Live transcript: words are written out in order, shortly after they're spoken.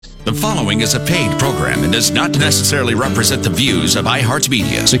The following is a paid program and does not necessarily represent the views of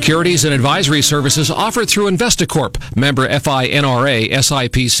iHeartMedia. Securities and advisory services offered through Investacorp, member FINRA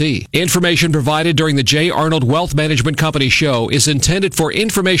SIPC. Information provided during the J. Arnold Wealth Management Company show is intended for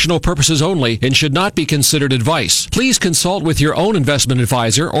informational purposes only and should not be considered advice. Please consult with your own investment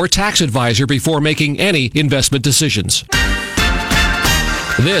advisor or tax advisor before making any investment decisions.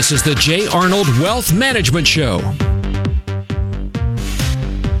 This is the J. Arnold Wealth Management Show.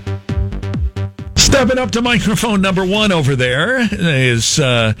 Stepping up to microphone number one over there is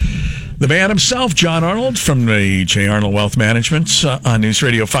the man himself, John Arnold, from the J. Arnold Wealth Management on News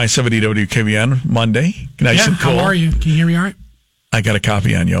Radio 570 WKBN, Monday. Nice and cool. How are you? Can you hear me all right? I got a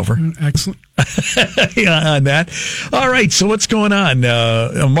copy on you, over. Excellent. Yeah, on that. All right, so what's going on?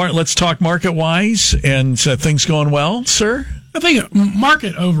 Let's talk market-wise, and things going well, sir? I think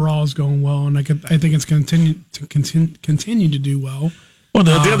market overall is going well, and I think it's going to continue to do well. Well,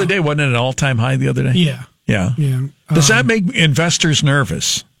 the other day, wasn't it an all-time high the other day? Yeah. Yeah. Does that make investors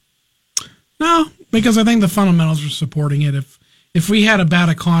nervous? No, because I think the fundamentals are supporting it. If we had a bad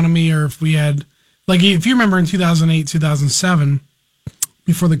economy, or if we had, like, if you remember in 2008, 2007,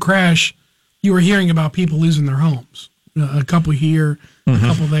 before the crash, you were hearing about people losing their homes. A couple here, a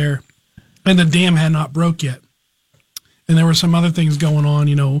couple there. And the dam had not broke yet. And there were some other things going on,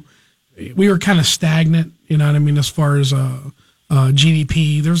 We were kind of stagnant, as far as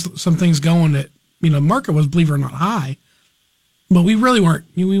GDP. There's some things going that, the market was, believe it or not, high. But we really weren't,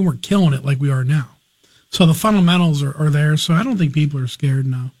 we weren't killing it like we are now. So the fundamentals are there. So I don't think people are scared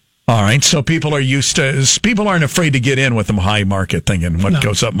now. All right. So people aren't afraid to get in with the high market thinking what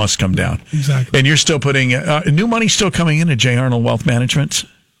goes up must come down. Exactly. And you're still putting new money still coming in at J. Arnold Wealth Management?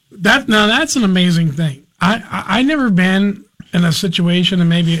 That's an amazing thing. I never been in a situation, and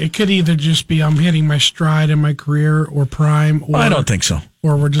maybe it could either just be I'm hitting my stride in my career or prime. Or, I don't think so.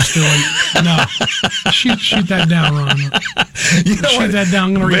 Or we're just doing, no. Shoot that down, Ron. Shoot that down.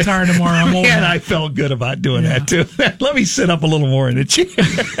 I'm going to retire tomorrow. I'm old. And I felt good about doing that, too. Let me sit up a little more in a chair.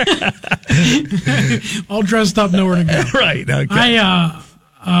 All dressed up, nowhere to go. Right. Okay.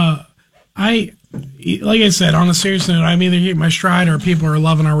 I like I said, on a serious note, I'm either hitting my stride or people are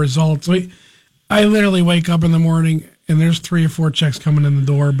loving our results. I literally wake up in the morning and there's 3 or 4 checks coming in the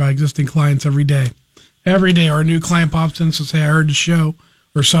door by existing clients every day. Every day, our new client pops in and says, "Hey, I heard the show,"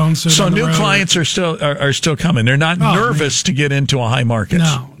 or so and so. So new clients are still coming. They're not nervous to get into a high market.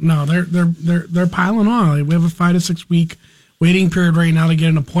 No, they're piling on. Like, we have a 5 to 6 week waiting period right now to get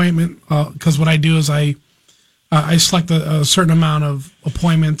an appointment. Because what I do is I select a certain amount of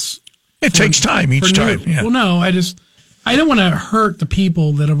appointments. It takes time each time. Yeah. Well, no, I don't want to hurt the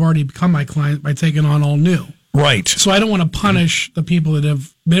people that have already become my clients by taking on all new. Right. So I don't want to punish the people that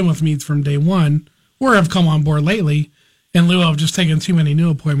have been with me from day one or have come on board lately in lieu of just taking too many new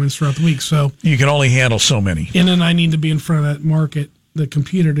appointments throughout the week. So you can only handle so many. And then I need to be in front of that market, the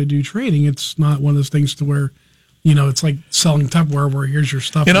computer, to do trading. It's not one of those things to where, it's like selling Tupperware where here's your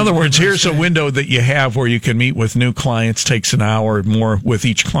stuff. In other words, here's a window that you have where you can meet with new clients. Takes an hour or more with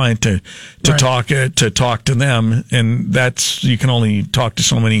each client to talk to them, and that's you can only talk to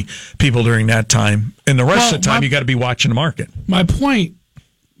so many people during that time. And the rest of the time, you got to be watching the market. My point,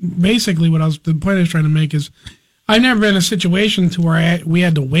 basically, the point I was trying to make is, I've never been in a situation to where we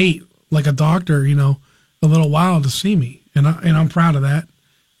had to wait like a doctor, a little while to see me, and I'm proud of that.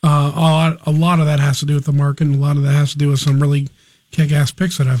 A lot of that has to do with the market, and a lot of that has to do with some really kick-ass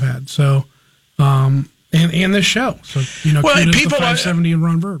picks that I've had. So, and this show. So, people 570 and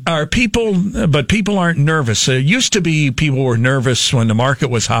Ron Verb. But people aren't nervous. It used to be people were nervous when the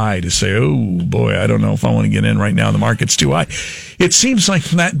market was high to say, "Oh boy, I don't know if I want to get in right now. The market's too high." It seems like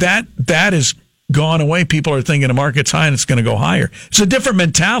that has gone away. People are thinking the market's high and it's going to go higher. It's a different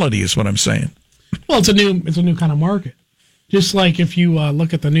mentality, is what I'm saying. Well, it's a new kind of market. Just like if you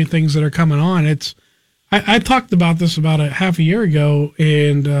look at the new things that are coming on, I talked about this about a half a year ago,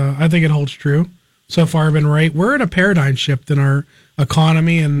 and I think it holds true. So far, I've been right. We're at a paradigm shift in our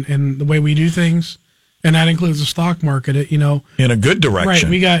economy and the way we do things, and that includes the stock market. In a good direction. Right.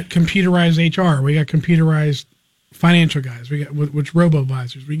 We got computerized HR. We got computerized financial guys. We got which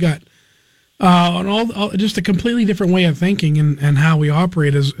robo-advisors. We got all just a completely different way of thinking and how we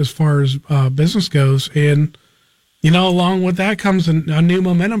operate as far as business goes. And along with that comes a new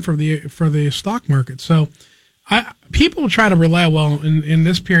momentum for the stock market. So, people try to rely, in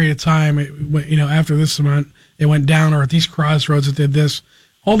this period of time, after this amount, it went down, or at these crossroads it did this.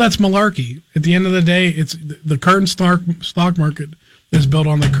 All that's malarkey. At the end of the day, it's the current stock market is built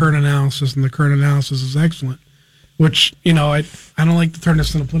on the current analysis, and the current analysis is excellent. Which, I don't like to turn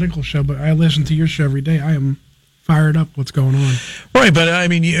this into a political show, but I listen to your show every day. I am fired up what's going on. Right, but I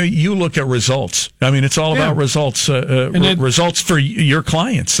mean, you look at results. I mean, it's all about results. Results for your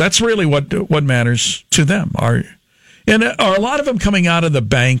clients. That's really what matters to them. Are a lot of them coming out of the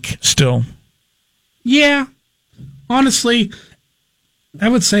bank still? Yeah, honestly, I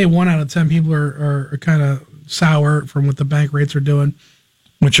would say 1 out of 10 people are kind of sour from what the bank rates are doing,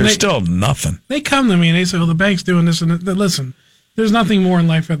 which are still nothing. They come to me and they say, "Well, the bank's doing this," and listen, there's nothing more in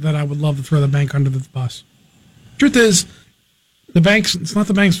life that I would love to throw the bank under the bus. Truth is, it's not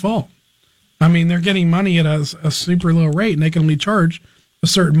the bank's fault. I mean, they're getting money at a super low rate, and they can only charge a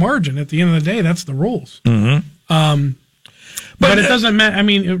certain margin. At the end of the day, that's the rules. Mm-hmm. But it doesn't matter. I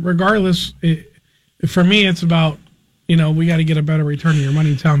mean, regardless, for me, it's about, we got to get a better return on your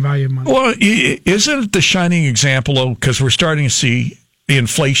money, time value of money. Well, isn't it the shining example, because we're starting to see the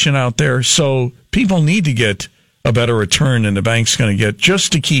inflation out there, so people need to get a better return than the bank's going to get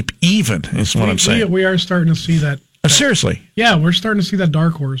just to keep even, is what I'm saying. We are starting to see that. Seriously? Yeah, we're starting to see that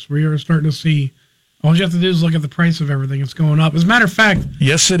dark horse. We are starting to see, all you have to do is look at the price of everything. It's going up. As a matter of fact.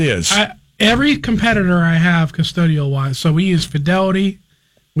 Yes, it is. Every competitor I have custodial-wise, so we use Fidelity,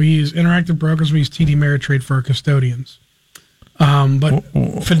 we use Interactive Brokers, we use TD Ameritrade for our custodians. But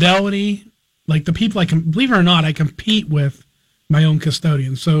Fidelity, like the people believe it or not, I compete with my own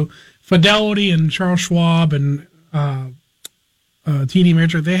custodians. So Fidelity and Charles Schwab and TD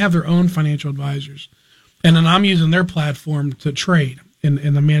Ameritrade, they have their own financial advisors. And then I'm using their platform to trade and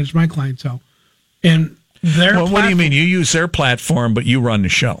to manage my clientele. And what do you mean? You use their platform, but you run the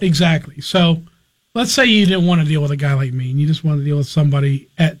show. Exactly. So let's say you didn't want to deal with a guy like me, and you just want to deal with somebody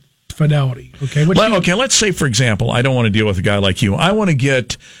at Fidelity. Okay. Let's say, for example, I don't want to deal with a guy like you. I want to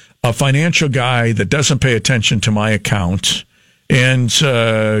get a financial guy that doesn't pay attention to my account and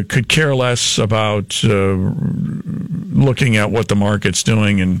could care less about looking at what the market's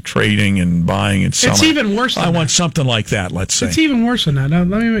doing and trading and buying and selling. It's even worse than that. I want something like that, let's say. It's even worse than that. Now,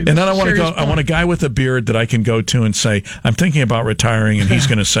 I want a guy with a beard that I can go to and say, I'm thinking about retiring, and he's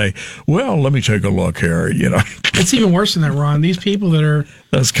going to say, well, let me take a look here, It's even worse than that, Ron. These people that are...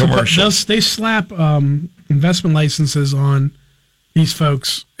 That's commercial. They slap investment licenses on these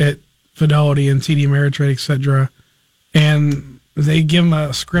folks at Fidelity and TD Ameritrade, et cetera, and they give them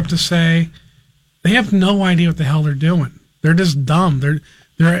a script to say. They have no idea what the hell they're doing. They're just dumb. They're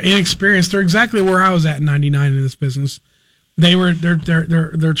inexperienced. They're exactly where I was at in '99 in this business. They're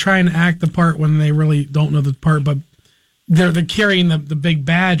trying to act the part when they really don't know the part, but they're carrying the big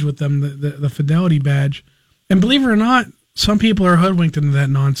badge with them, the Fidelity badge. And believe it or not, some people are hoodwinked into that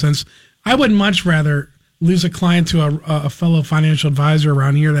nonsense. I would much rather lose a client to a fellow financial advisor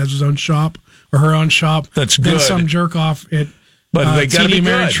around here that has his own shop or her own shop. That's than good. Some jerk off at they TD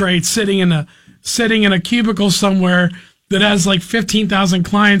Ameritrade sitting in a cubicle somewhere that has like 15,000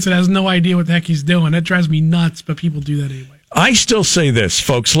 clients and has no idea what the heck he's doing. That drives me nuts, but people do that anyway. I still say this,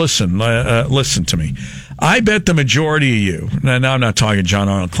 folks. Listen to me. I bet the majority of you, now I'm not talking John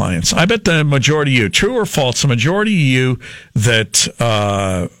Arnold clients, I bet the majority of you, true or false, the majority of you that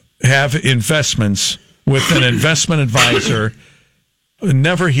have investments with an investment advisor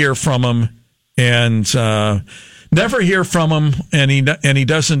never hear from him and he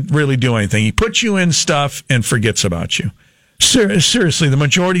doesn't really do anything. He puts you in stuff and forgets about you. Seriously, the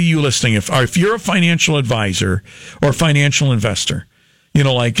majority of you listening, if you're a financial advisor or financial investor,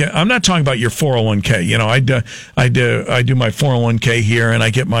 I'm not talking about your 401k. I do my 401k here and I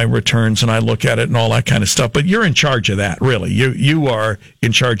get my returns and I look at it and all that kind of stuff. But you're in charge of that, really. You are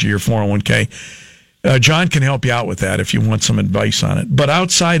in charge of your 401k. John can help you out with that if you want some advice on it. But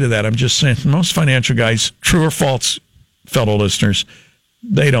outside of that, I'm just saying, most financial guys, true or false, fellow listeners,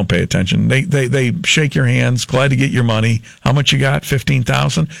 they don't pay attention. They shake your hands, glad to get your money. How much you got?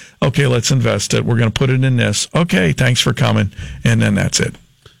 15,000. Okay, let's invest it. We're going to put it in this. Okay, thanks for coming, and then that's it.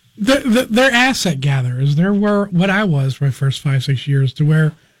 They're asset gatherers. They're what I was for my first 5-6 years, to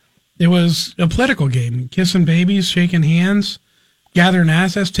where it was a political game, kissing babies, shaking hands, gathering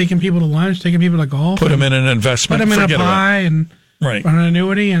assets, taking people to lunch, taking people to golf. Put them in an investment. Put them in a pie and right. an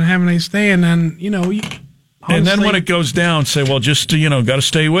annuity and have a nice day, and then and then when it goes down, say, well, just got to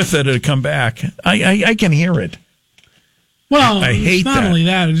stay with it. It'll come back. I can hear it. Well, I hate not that. only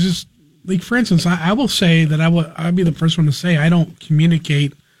that. It's just like, for instance, I will say that I'd be the first one to say I don't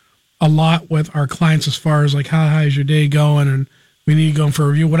communicate a lot with our clients as far as like how's your day going and we need to go for a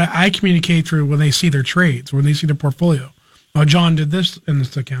review. What I communicate through when they see their trades, when they see their portfolio. Oh, John did this in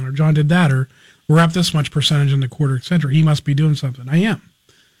this account, or John did that, or we're up this much percentage in the quarter, et cetera. He must be doing something. I am.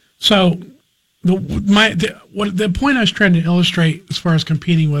 So the point I was trying to illustrate as far as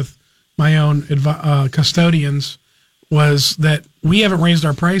competing with my own custodians was that we haven't raised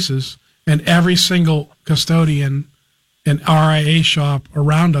our prices, and every single custodian and RIA shop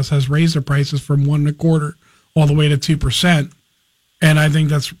around us has raised their prices from 1.25% all the way to 2%, and I think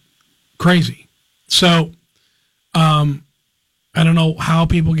that's crazy. So, I don't know how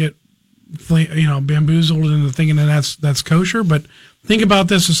people get bamboozled into thinking that that's kosher, but think about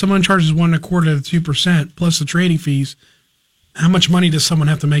this: if someone charges 1.25% to 2% plus the trading fees, how much money does someone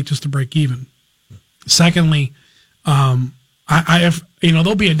have to make just to break even? Secondly, I have,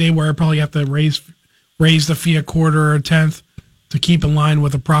 there'll be a day where I probably have to raise the fee a quarter or a tenth to keep in line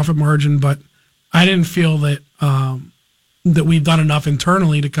with the profit margin, but I didn't feel that that we've done enough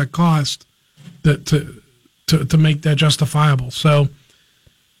internally to cut costs to make that justifiable. So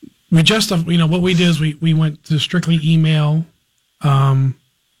we just, what we did is we went to strictly email, or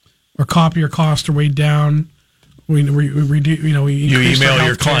copy or cost are way down. We email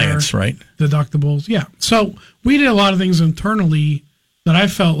your clients, right? Deductibles, yeah. So we did a lot of things internally that I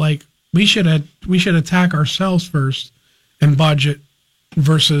felt like we should attack ourselves first and budget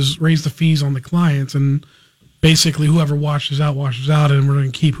versus raise the fees on the clients, and basically whoever washes out, and we're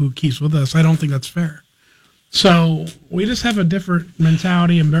going to keep who keeps with us. I don't think that's fair. So we just have a different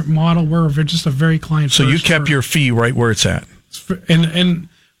mentality and model where we're just a very client. So you kept your fee right where it's at, and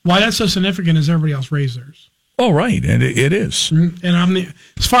why that's so significant is everybody else raised theirs. Oh, right, and it is. And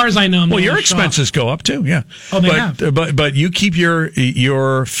as far as I know, your expenses go up too, yeah. Oh, they have. But you keep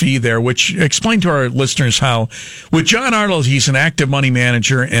your fee there. Which explain to our listeners how, with John Arnold, he's an active money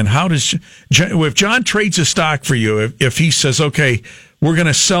manager, and how does if John trades a stock for you, if he says, okay, we're going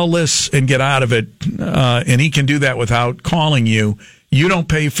to sell this and get out of it, and he can do that without calling you. You don't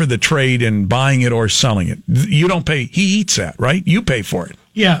pay for the trade in buying it or selling it. You don't pay. He eats that, right? You pay for it.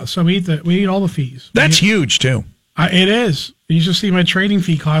 Yeah, so we eat all the fees. That's huge too. It is. You should see my trading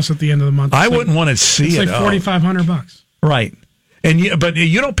fee costs at the end of the month. I wouldn't want to see it. It's like $4,500. Right, but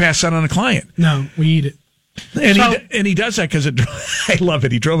you don't pass that on a client. No, we eat it. And he does that because I love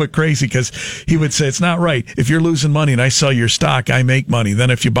it. He drove it crazy because he would say, it's not right. If you're losing money and I sell your stock, I make money. Then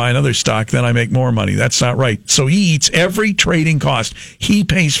if you buy another stock, then I make more money. That's not right. So he eats every trading cost. He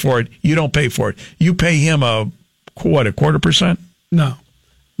pays for it. You don't pay for it. You pay him a 0.25%? No,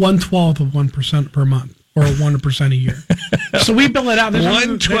 1/12 of 1% per month, or 1% a year. So we bill it out.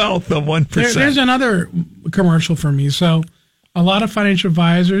 1/12 of 1%. There's another commercial for me. So a lot of financial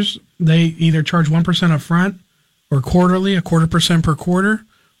advisors, they either charge 1% up front, or quarterly, 0.25% per quarter,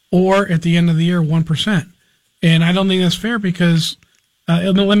 or at the end of the year, 1%. And I don't think that's fair because,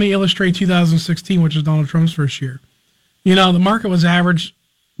 let me illustrate 2016, which is Donald Trump's first year. The market was average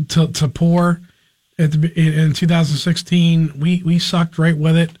to poor in 2016. We sucked right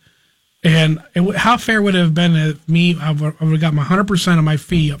with it. And how fair would it have been if I would have got my 100% of my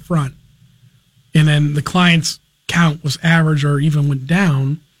fee up front, and then the client's count was average or even went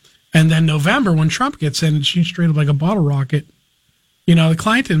down, and then November when Trump gets in and shoots straight up like a bottle rocket, the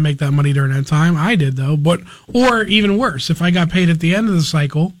client didn't make that money during that time. I did though. Or even worse, if I got paid at the end of the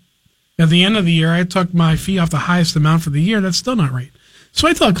cycle, at the end of the year, I took my fee off the highest amount for the year. That's still not right. So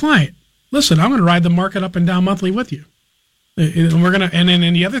I tell a client, listen, I'm going to ride the market up and down monthly with you. And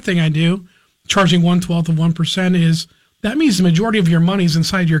then the other thing I do, charging 1/12 of 1%, is that means the majority of your money is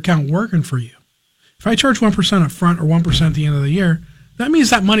inside your account working for you. If I charge 1% up front or 1% at the end of the year, that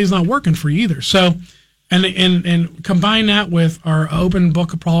means that money's not working for you either. So, and combine that with our open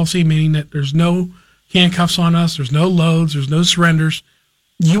book of policy, meaning that there's no handcuffs on us, there's no loads, there's no surrenders.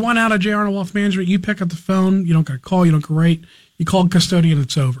 You want out of J. Arnold Wealth Management, you pick up the phone, you don't got to call, you don't got to write, you call custodian,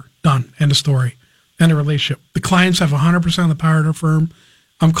 it's over. Done. End of story. End of relationship. The clients have 100% of the power of the firm.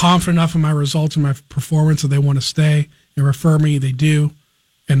 I'm confident enough in my results and my performance that they want to stay and refer me. They do.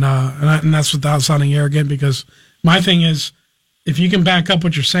 And that's without sounding arrogant, because my thing is, if you can back up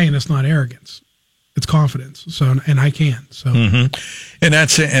what you're saying, it's not arrogance. It's confidence. So, and I can. So, and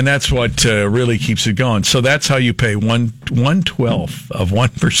that's what really keeps it going. So that's how you pay 1/12 of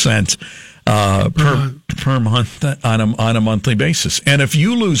 1% per month on a monthly basis. And if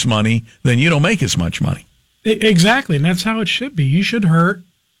you lose money, then you don't make as much money. Exactly, and that's how it should be. You should hurt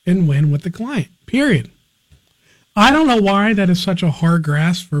and win with the client. Period. I don't know why that is such a hard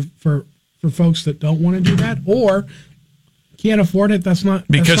grasp for folks that don't want to do that or can't afford it. That's not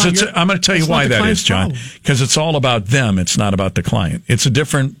because that's I'm going to tell you why that is, John. Because it's all about them. It's not about the client. It's a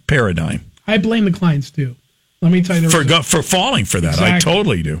different paradigm. I blame the clients too. Let me tell you, for falling for that. Exactly. I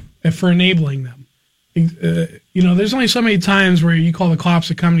totally do. And for enabling them. There's only so many times where you call the cops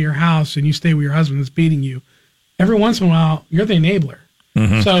to come to your house and you stay with your husband that's beating you. Every once in a while, you're the enabler.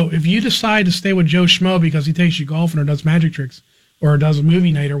 Mm-hmm. So if you decide to stay with Joe Schmo because he takes you golfing or does magic tricks or does a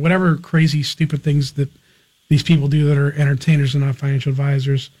movie night or whatever crazy, stupid things that these people do that are entertainers and not financial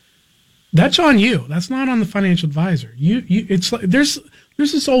advisors, That's on you. That's not on the financial advisor. It's like, there's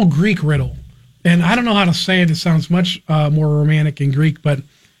this old Greek riddle, and I don't know how to say it. It sounds much more romantic in Greek, but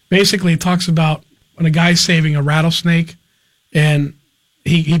basically it talks about when a guy's saving a rattlesnake, and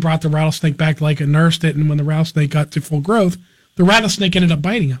he brought the rattlesnake back to lake and nursed it, and when the rattlesnake got to full growth, the rattlesnake ended up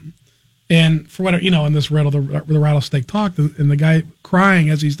biting him. And for whatever, in this riddle, the rattlesnake talked, and the guy crying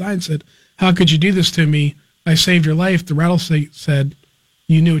as he's dying said, "How could you do this to me? I saved your life." The rattlesnake said,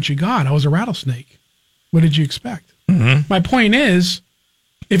 "You knew what you got. I was a rattlesnake. What did you expect?" Mm-hmm. My point is,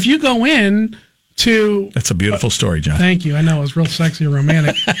 if you go in to... That's a beautiful story, John. Thank you. I know, it was real sexy and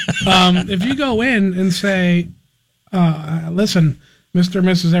romantic. If you go in and say, listen, Mr. and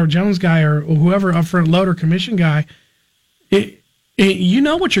Mrs. Edward Jones guy or whoever upfront load or commission guy, you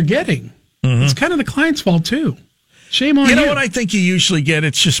know what you're getting. Mm-hmm. It's kind of the client's fault, too. Shame on you. You know what I think you usually get?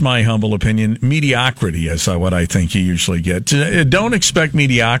 It's just my humble opinion. Mediocrity is what I think you usually get. Don't expect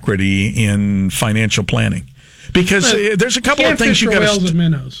mediocrity in financial planning, because there's a couple of things you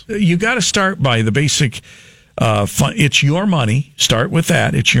got to start by the basic. It's your money. Start with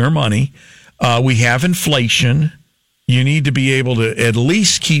that. It's your money. We have inflation. You need to be able to at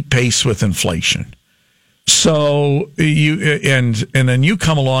least keep pace with inflation. So and then you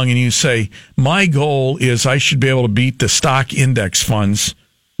come along and you say, my goal is I should be able to beat the stock index funds,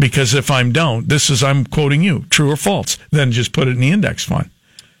 because if I'm quoting you, true or false, then just put it in the index fund.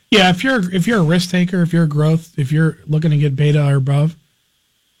 Yeah, if you're a risk taker, if you're growth, if you're looking to get beta or above,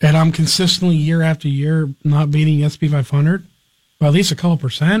 and I'm consistently year after year not beating S&P 500 by at least a couple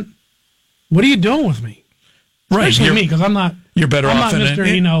 %, what are you doing with me? Right, especially me, because I'm not. You're better off in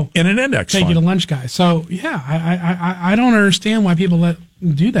an index take fund. You to lunch guy. So yeah, I don't understand why people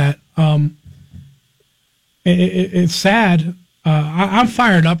do that. It's sad. I'm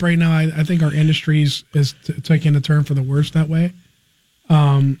fired up right now. I think our industry is taking a turn for the worse that way.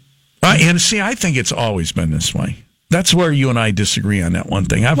 And see, I think it's always been this way. That's where you and I disagree on that one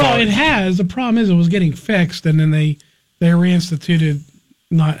thing. It has. The problem is it was getting fixed, and then they reinstituted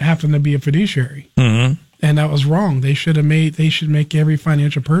not having to be a fiduciary. Mm-hmm. And that was wrong. They should make every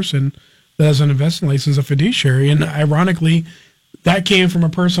financial person that has an investing license a fiduciary. And ironically, that came from a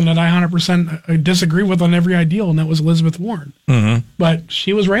person that I 100% disagree with on every ideal, and that was Elizabeth Warren. Mm-hmm. But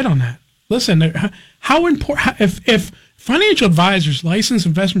she was right on that. Listen, how important if financial advisors, licensed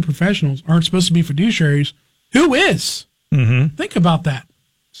investment professionals, aren't supposed to be fiduciaries, who is? Mm-hmm. Think about that.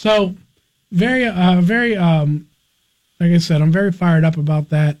 So, very, like I said, I'm very fired up about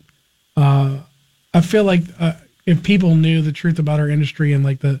that. I feel like if people knew the truth about our industry and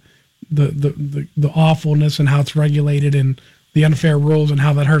like the awfulness and how it's regulated and the unfair rules and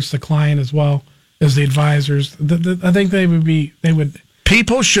how that hurts the client as well as the advisors, I think they would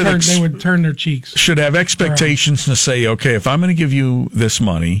turn their cheeks. Should have expectations to say, okay, if I'm going to give you this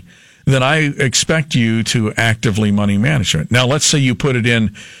money, then I expect you to actively money manage it. Now, let's say you put it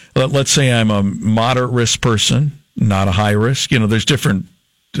in. Let's say I'm a moderate risk person, not a high risk. There's different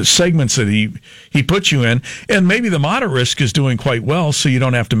segments that he puts you in, and maybe the moderate risk is doing quite well, so you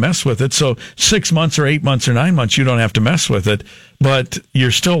don't have to mess with it. So 6 months or 8 months or 9 months, you don't have to mess with it, but you're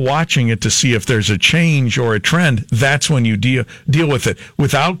still watching it to see if there's a change or a trend. That's when you deal with it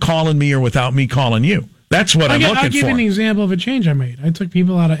without calling me or without me calling you. That's what I'm looking for. I'll give you an example of a change I made. I took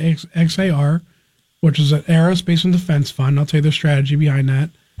people out of XAR, which is an aerospace and defense fund. I'll tell you the strategy behind that,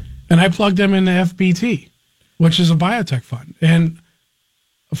 and I plugged them into FBT, which is a biotech fund. And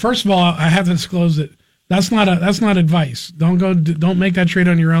first of all, I have to disclose that that's not advice. Don't make that trade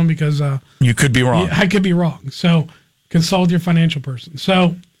on your own, because you could be wrong. I could be wrong. So consult your financial person.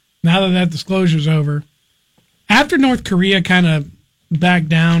 So now that disclosure's over, after North Korea kind of backed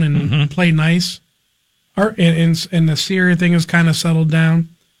down and played nice, and the Syria thing has kind of settled down,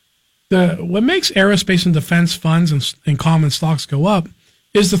 what makes aerospace and defense funds and common stocks go up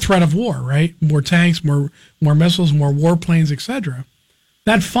is the threat of war, right? More tanks, more missiles, more warplanes, etc.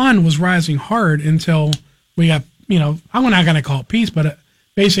 That fund was rising hard until we got, I'm not going to call it peace, but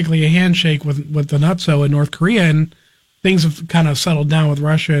basically a handshake with the nutso in North Korea, and things have kind of settled down with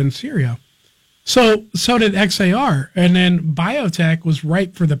Russia and Syria. So did XAR, and then biotech was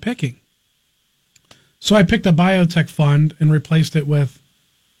ripe for the picking. So I picked a biotech fund and replaced it with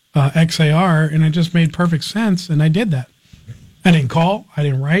XAR, and it just made perfect sense, and I did that. I didn't call, I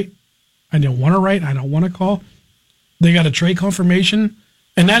didn't write, I didn't want to write, I don't want to call. They got a trade confirmation.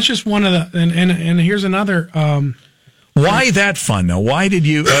 And that's just one of the, and here's another. Why that fund? Now, why did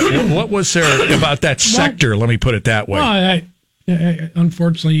you? What was there about that sector? Let me put it that way. Well,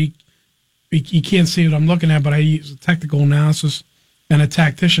 unfortunately, you can't see what I'm looking at, but I use a technical analysis and a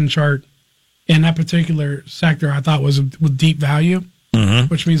tactician chart in that particular sector. I thought was with deep value,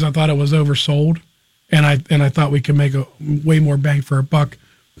 which means I thought it was oversold, and I thought we could make a way more bang for a buck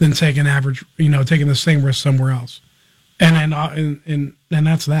than taking taking the same risk somewhere else, and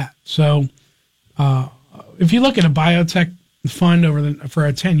that's that. So, if you look at a biotech fund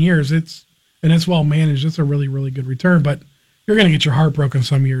for 10 years, it's well managed. It's a really, really good return, but you're going to get your heart broken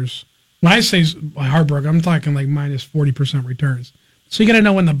some years. When I say heartbroken, I'm talking like minus 40% returns. So you got to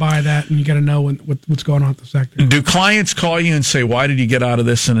know when to buy that, and you got to know what's going on with the sector. Do clients call you and say, "Why did you get out of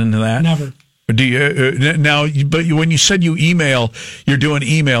this and into that?" Never. Or do you now? But when you said you email, you're doing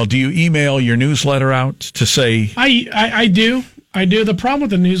email. Do you email your newsletter out to say? I do. The problem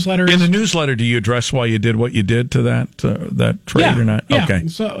with the newsletter is... In the newsletter, do you address why you did what you did to that trade or not? Yeah. Okay.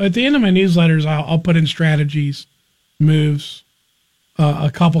 So at the end of my newsletters, I'll put in strategies, moves,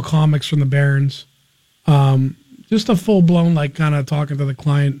 a couple comics from the Barons, just a full-blown, like, kind of talking to the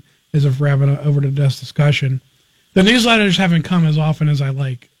client as if we're having an over-the-desk discussion. The newsletters haven't come as often as I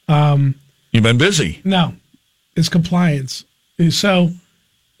like. You've been busy. No. It's compliance. So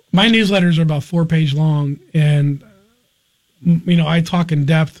my newsletters are about 4-page long, and, I talk in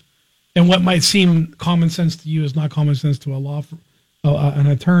depth, and what might seem common sense to you is not common sense to an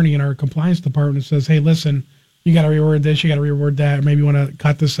attorney in our compliance department that says, hey, listen, you got to reword this, you got to reword that, or maybe you want to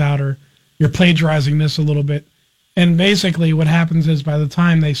cut this out, or you're plagiarizing this a little bit. And basically what happens is by the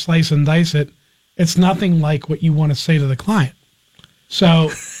time they slice and dice it, it's nothing like what you want to say to the client.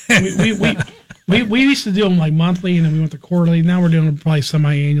 So we used to do them like monthly, and then we went to quarterly. Now we're doing them probably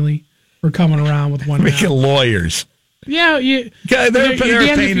semi-annually. We're coming around with one. Making lawyers. Yeah, they're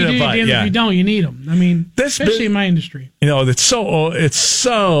pain in the butt. If you don't, you need them. I mean, especially in my industry. It's so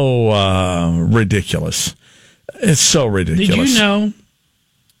ridiculous. It's so ridiculous. Did you know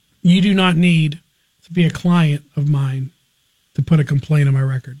you do not need to be a client of mine to put a complaint on my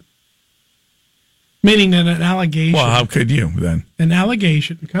record? Meaning that an allegation... Well, how could you then? An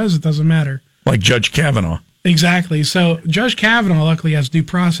allegation, because it doesn't matter. Like Judge Kavanaugh. Exactly. So Judge Kavanaugh luckily has due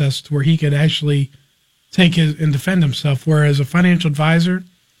process to where he could actually take and defend himself, whereas a financial advisor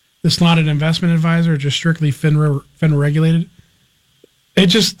that's not an investment advisor, just strictly FINRA regulated,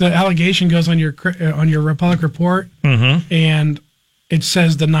 the allegation goes on your public report, and it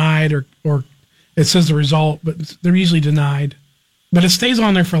says denied or it says the result, but they're usually denied. But it stays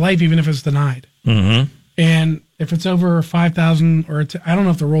on there for life, even if it's denied. Mm-hmm. And if it's over 5,000, I don't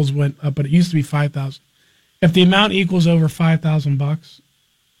know if the rules went up, but it used to be 5,000. If the amount equals over $5,000,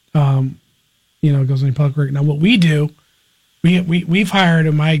 it goes on the public record. Now, what we do, we've hired,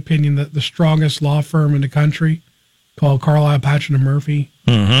 in my opinion, the strongest law firm in the country, called Carlisle, Patchen and Murphy,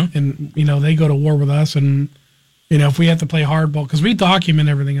 and they go to war with us. And if we have to play hardball, because we document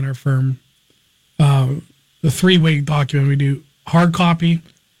everything in our firm, the 3-way document we do: hard copy,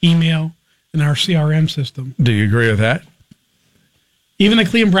 email, and our CRM system. Do you agree with that? Even the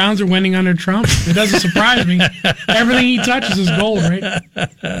Cleveland Browns are winning under Trump. It doesn't surprise me. Everything he touches is gold, right?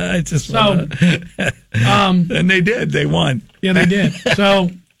 And they did. They won. Yeah, they did.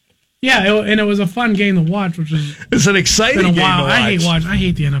 So, yeah, and it was a fun game to watch, which is... It's an exciting game to watch. I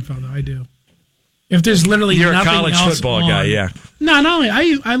hate the NFL, though. I do. If there's literally You're nothing else... You're a college football guy, yeah. No, not only...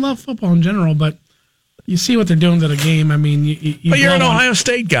 I love football in general, but you see what they're doing to the game. I mean, but you're an Ohio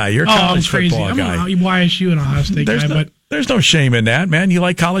State guy. You're a college football guy. I'm YSU and Ohio State guy, but... There's no shame in that, man. You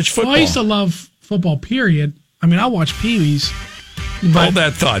like college football. Well, I used to love football, period. I mean, I'll watch Pee-wees. Hold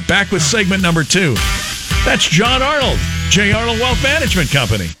that thought. Back with segment number 2. That's John Arnold, J. Arnold Wealth Management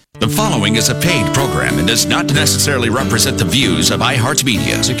Company. The following is a paid program and does not necessarily represent the views of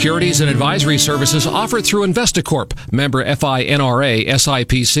iHeartMedia. Securities and advisory services offered through Investacorp, member FINRA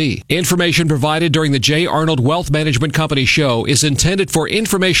SIPC. Information provided during the J. Arnold Wealth Management Company show is intended for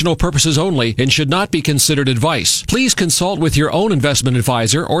informational purposes only and should not be considered advice. Please consult with your own investment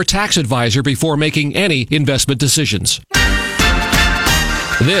advisor or tax advisor before making any investment decisions.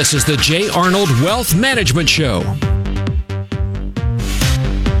 This is the J. Arnold Wealth Management Show.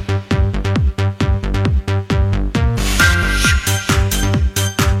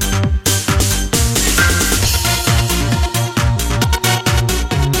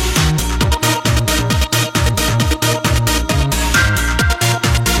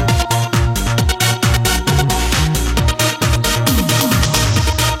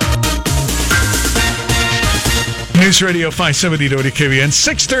 News Radio 570 WKBN,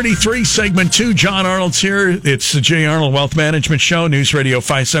 633, segment 2. John Arnold's here. It's the J. Arnold Wealth Management Show, News Radio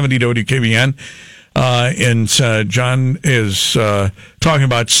 570 WKBN. And John is talking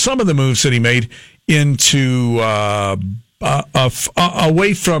about some of the moves that he made into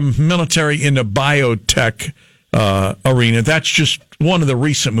away from military into biotech arena. That's just one of the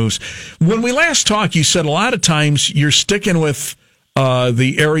recent moves. When we last talked, you said a lot of times you're sticking with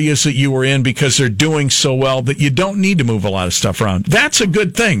the areas that you were in because they're doing so well that you don't need to move a lot of stuff around. That's a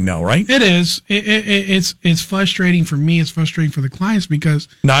good thing, though, right? It is. It's frustrating for me. It's frustrating for the clients because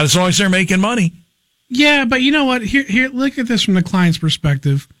not as long as they're making money. Yeah, but you know what? Here, look at this from the client's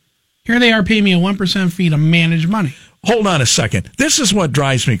perspective. Here they are paying me a 1% fee to manage money. Hold on a second. This is what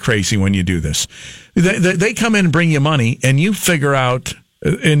drives me crazy when you do this. They come in and bring you money, and you figure out,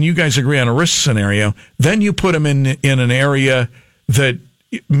 and you guys agree on a risk scenario. Then you put them in an area that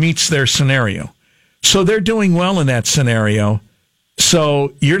meets their scenario. So they're doing well in that scenario.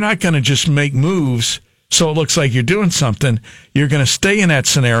 So you're not going to just make moves so it looks like you're doing something. You're going to stay in that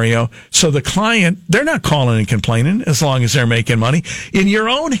scenario. So the client, they're not calling and complaining as long as they're making money. In your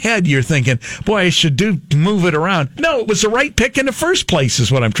own head, you're thinking, boy, I should move it around. No, it was the right pick in the first place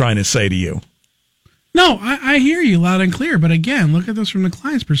is what I'm trying to say to you. No, I hear you loud and clear. But again, look at this from the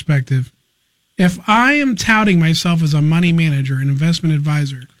client's perspective. If I am touting myself as a money manager, an investment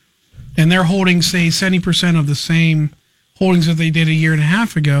advisor, and they're holding, say, 70% of the same holdings that they did a year and a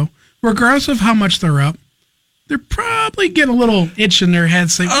half ago, regardless of how much they're up, they're probably getting a little itch in their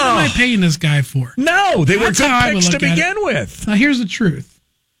head saying, what am I paying this guy for? No, they were good picks to begin with. Now, here's the truth.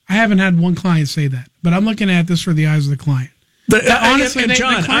 I haven't had one client say that, but I'm looking at this for the eyes of the client. Honestly,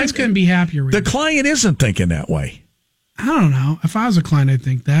 John, the clients couldn't be happier with the client isn't thinking that way. I don't know. If I was a client, I'd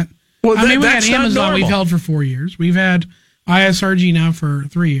think that. Well, I mean, we had Amazon we've held for 4 years. We've had ISRG now for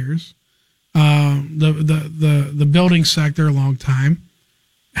 3 years. The building sector a long time.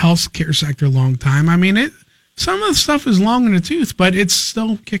 Healthcare sector a long time. I mean, some of the stuff is long in the tooth, but it's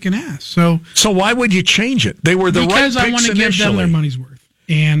still kicking ass. So why would you change it? They were the right picks initially. Because I want to give them their money's worth.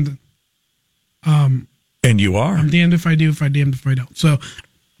 And you are. I'm damned if I do, damned if I don't. So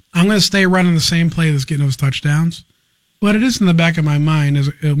I'm going to stay running the same play that's getting those touchdowns. What it is in the back of my mind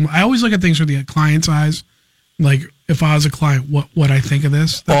is I always look at things through the client's eyes. Like, if I was a client, what I think of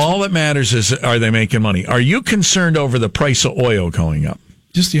this? All that matters is, are they making money? Are you concerned over the price of oil going up?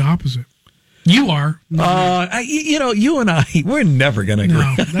 Just the opposite. You are. You and I, we're never going to agree.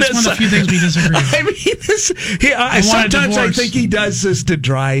 No, that's one of the few things we disagree on. I mean, sometimes I think he does this to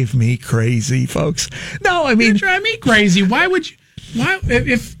drive me crazy, folks. No, I mean... You drive me crazy. Why would you...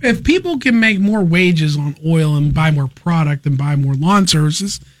 If people can make more wages on oil and buy more product and buy more lawn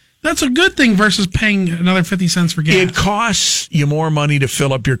services, that's a good thing versus paying another 50 cents for gas. It costs you more money to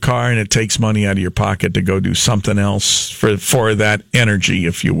fill up your car, and it takes money out of your pocket to go do something else for that energy,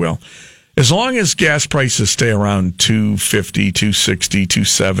 if you will. As long as gas prices stay around $2.50, $2.60,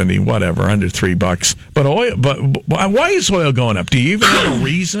 $2.70, whatever, under $3. But why is oil going up? Do you even have a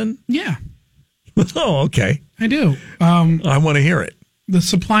reason? Yeah. Oh, okay. I do. I want to hear it. The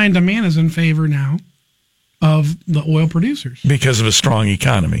supply and demand is in favor now of the oil producers. Because of a strong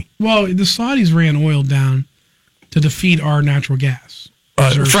economy. Well, the Saudis ran oil down to defeat our natural gas.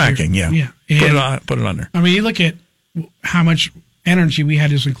 Fracking, yeah. Yeah. And, put it on there. I mean, you look at how much energy we had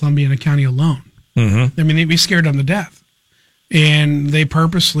just in Columbiana County alone. Mm-hmm. I mean, we scared them to death. And they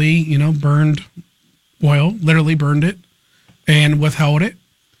purposely, burned oil, literally burned it, and withheld it,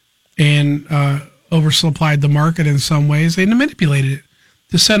 and oversupplied the market in some ways. They manipulated it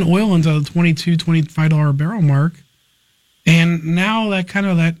to send oil into the $22, $25 a barrel mark. And now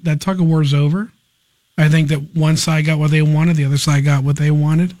that tug of war is over. I think that one side got what they wanted, the other side got what they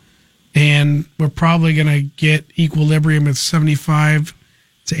wanted. And we're probably going to get equilibrium at $75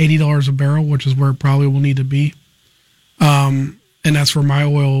 to $80 a barrel, which is where it probably will need to be. And that's where I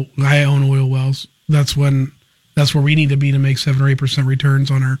own oil wells. That's where we need to be to make 7 or 8% returns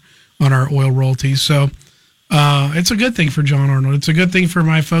on our oil royalties. So it's a good thing for John Arnold. It's a good thing for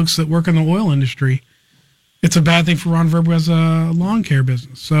my folks that work in the oil industry. It's a bad thing for Ron Verb who has a lawn care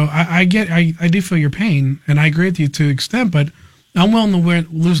business. So I do feel your pain, and I agree with you to an extent, but I'm willing to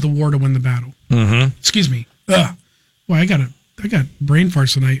lose the war to win the battle. Mm-hmm. Excuse me. Well, I got brain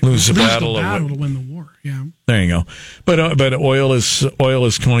farts tonight. Lose the battle to win the war. Yeah. There you go. But oil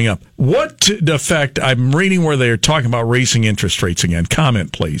is going up. What effect? I'm reading where they're talking about raising interest rates again.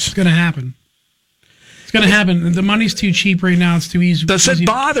 Comment, please. It's going to happen. It's going to happen. The money's too cheap right now. It's too easy. Does it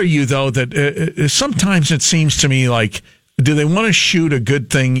bother you though that sometimes it seems to me like, do they want to shoot a good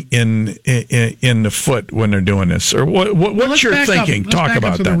thing in the foot when they're doing this, or what's your thinking? Talk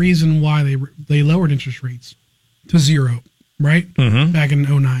about that. The reason why they lowered interest rates to 0, right? Mm-hmm. Back in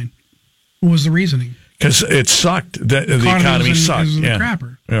 2009. What was the reasoning? Because it sucked. The economy sucked. Yeah.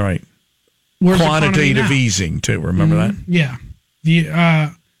 Crapper. All right. Where's quantitative easing too. Remember that? Yeah.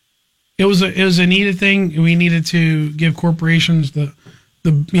 It was a needed thing. We needed to give corporations the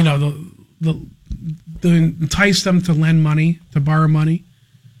entice them to lend money, to borrow money,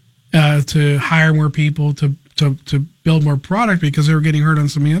 to hire more people, to to build more product because they were getting hurt on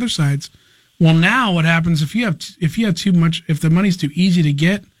some of the other sides. Well, now what happens if you have too much, if the money's too easy to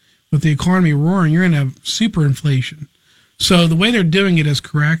get with the economy roaring, you're going to have super inflation. So the way they're doing it is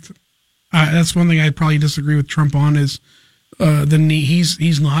correct. That's one thing I probably disagree with Trump on is the need.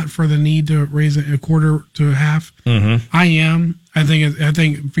 He's not for the need to raise it a quarter to a half. Mm-hmm. I am. I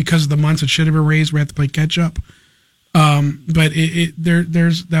think because of the months it should have been raised, we have to play catch up. But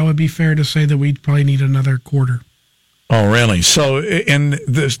there's that would be fair to say that we probably need another quarter. Oh, really? So, and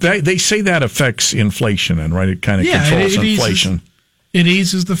they say that affects inflation, and right, it kind of controls inflation. It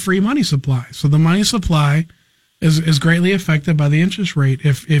eases the free money supply. So the money supply is greatly affected by the interest rate.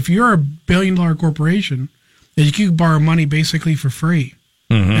 If you're a $1 billion corporation, you can borrow money basically for free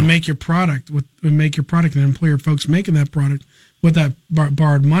and make your product and employ folks making that product with that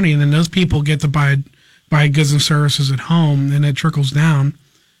borrowed money, and then those people get to buy goods and services at home, and it trickles down.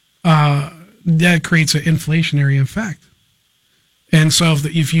 That creates an inflationary effect. And so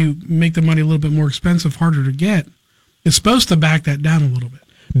if you make the money a little bit more expensive, harder to get, it's supposed to back that down a little bit.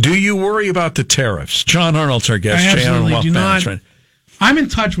 Do you worry about the tariffs? John Arnold's our guest. I absolutely do not. I'm in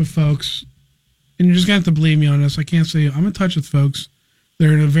touch with folks, and you're just going to have to believe me on this. I can't say I'm in touch with folks.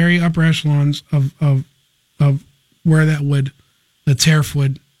 They're in the very upper echelons of where the tariff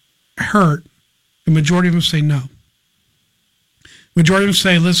would hurt. The majority of them say no. Majority of them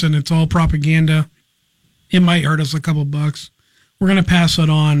say, listen, it's all propaganda. It might hurt us a couple bucks. We're going to pass it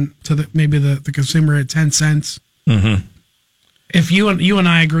on to maybe the consumer at 10 cents. Mm-hmm. If you and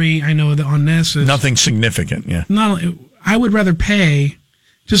I agree, I know that on this. Nothing significant, yeah. I would rather pay.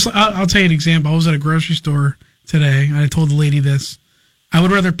 I'll tell you an example. I was at a grocery store today, and I told the lady this. I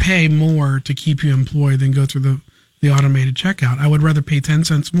would rather pay more to keep you employed than go through the automated checkout. I would rather pay 10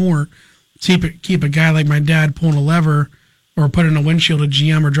 cents more to keep a guy like my dad pulling a lever or putting a windshield of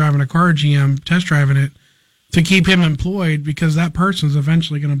GM or driving a car at GM, test driving it, to keep him employed because that person's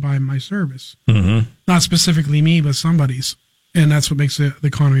eventually going to buy my service. Mm-hmm. Not specifically me, but somebody's. And that's what makes the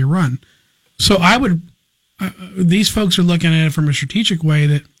economy run. So these folks are looking at it from a strategic way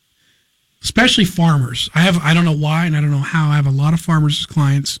that, especially farmers. I don't know why and I don't know how. I have a lot of farmers as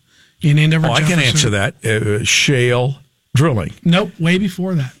clients in Andover. I can answer that. Shale drilling. Nope, way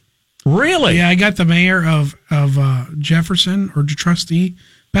before that. Really? Yeah, I got the mayor of Jefferson or the trustee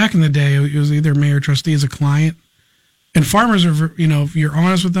back in the day. It was either mayor or trustee as a client. And farmers are, if you're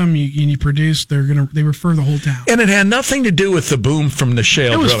honest with them and you produce, they refer the whole town. And it had nothing to do with the boom from the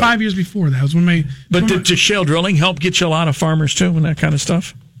shale drilling. It was 5 years before that. It was when But did shale drilling help get you a lot of farmers too and that kind of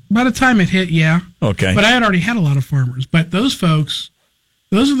stuff? By the time it hit, yeah. Okay. But I had already had a lot of farmers. But those folks,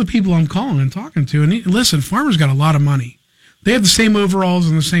 those are the people I'm calling and talking to. And listen, farmers got a lot of money. They have the same overalls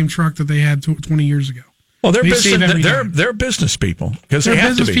and the same truck that they had 20 years ago. Well, they're business people because they're they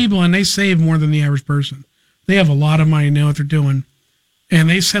have to be. business people, and they save more than the average person. They have a lot of money, know what they're doing. And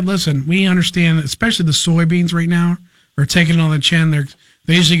they said, listen, we understand, especially the soybeans right now are taking it on the chin.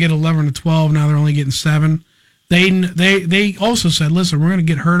 They usually get 11 to 12. Now they're only getting 7. They also said, listen, we're going to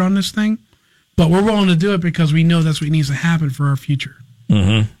get hurt on this thing, but we're willing to do it because we know that's what needs to happen for our future. Mm-hmm.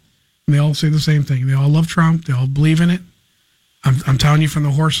 And they all say the same thing. They all love Trump. They all believe in it. I'm telling you from the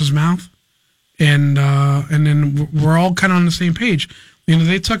horse's mouth. And then we're all kind of on the same page.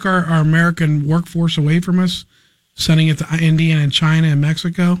 They took our American workforce away from us, sending it to India and China and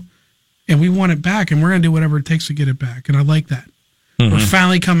Mexico, and we want it back, and we're going to do whatever it takes to get it back. And I like that. Mm-hmm. We're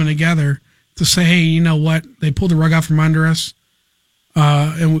finally coming together to say, hey, you know what? They pulled the rug out from under us,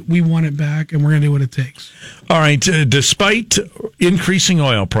 and we want it back, and we're going to do what it takes. All right. Despite increasing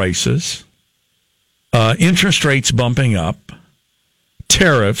oil prices, interest rates bumping up,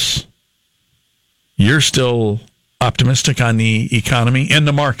 tariffs, you're still optimistic on the economy and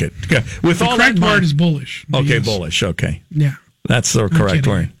the market. With the all correct that word is bullish. Okay, bullish. Okay. Yeah. That's the correct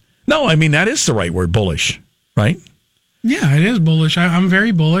word. No, I mean, that is the right word, bullish, right? Yeah, it is bullish. I'm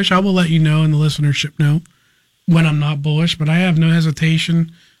very bullish. I will let you know and the listenership know when I'm not bullish, but I have no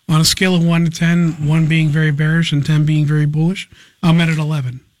hesitation. On a scale of 1 to 10, 1 being very bearish and 10 being very bullish, I'm at an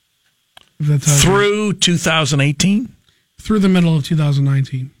 11. Through 2018? Through the middle of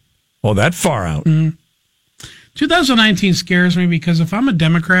 2019. Oh, that far out. Mm-hmm. 2019 scares me because if I'm a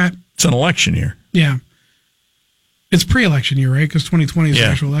Democrat... It's an election year. Yeah. It's pre-election year, right? Because 2020 is the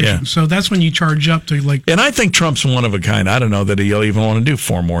actual election. Yeah. So that's when you charge up to like... And I think Trump's one of a kind. I don't know that he'll even want to do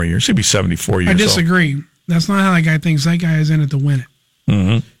 4 more years. He'll be 74 years old. I disagree. Old. That's not how that guy thinks. That guy is in it to win it.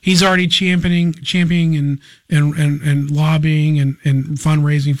 Mm-hmm. He's already championing and lobbying and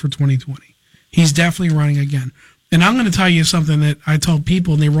fundraising for 2020. He's definitely running again. And I'm going to tell you something that I told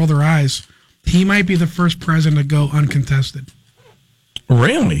people and they roll their eyes. He might be the first president to go uncontested.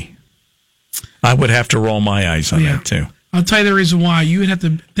 Really? I would have to roll my eyes on that, too. I'll tell you the reason why. You would have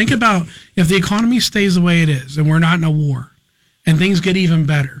to think about if the economy stays the way it is and we're not in a war and things get even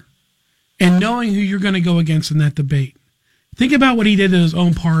better, and knowing who you're going to go against in that debate. Think about what he did to his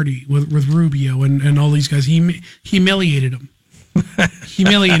own party with Rubio and all these guys. He humiliated them.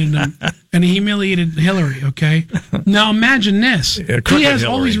 Humiliated them. And he humiliated Hillary, okay? Now imagine this. He has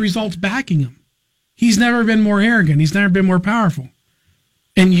all these results backing him. He's never been more arrogant. He's never been more powerful.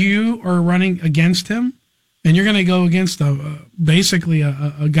 And you are running against him, and you're going to go against basically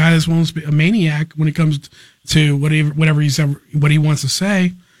a guy that's almost a maniac when it comes to what he wants to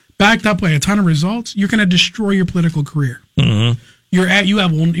say, backed up by a ton of results. You're going to destroy your political career. Mm-hmm.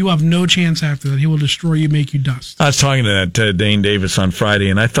 You have no chance after that. He will destroy you, make you dust. I was talking to that Dane Davis on Friday,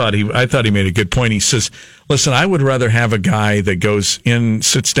 and I thought he made a good point. He says, "Listen, I would rather have a guy that goes in,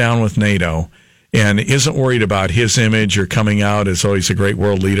 sits down with NATO, and isn't worried about his image or coming out as always a great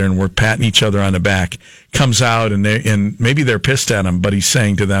world leader, and we're patting each other on the back. Comes out and maybe they're pissed at him, but he's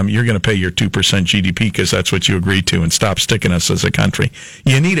saying to them, you're going to pay your 2% GDP because that's what you agreed to, and stop sticking us as a country.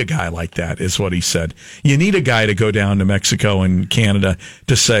 You need a guy like that," is what he said. You need a guy to go down to Mexico and Canada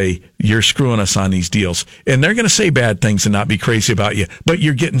to say, you're screwing us on these deals. And they're going to say bad things and not be crazy about you, but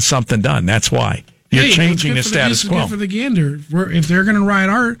you're getting something done. That's why. You're changing the status quo. Good for the gander. If they're going to ride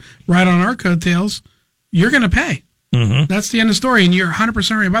on our coattails, you're going to pay. Mm-hmm. That's the end of the story, and you're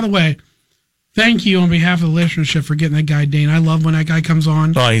 100% right. By the way, thank you on behalf of the listenership for getting that guy, Dane. I love when that guy comes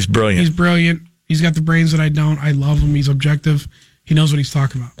on. Oh, he's brilliant. He's brilliant. He's got the brains that I don't. I love him. He's objective. He knows what he's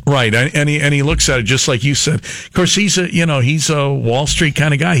talking about. Right, and he looks at it just like you said. Of course, he's a Wall Street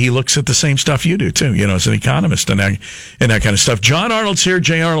kind of guy. He looks at the same stuff you do too. As an economist and that kind of stuff. John Arnold's here,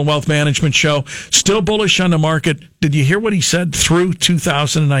 J. Arnold Wealth Management Show. Still bullish on the market. Did you hear what he said through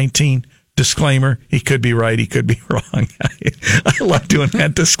 2019? Disclaimer: he could be right, he could be wrong. I love doing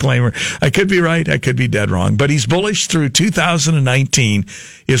that disclaimer. I could be right, I could be dead wrong. But he's bullish through 2019,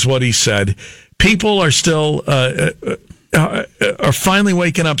 is what he said. People are still. Are finally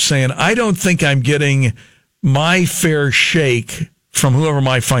waking up saying, I don't think I'm getting my fair shake from whoever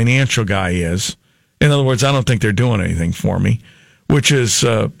my financial guy is. In other words, I don't think they're doing anything for me, which is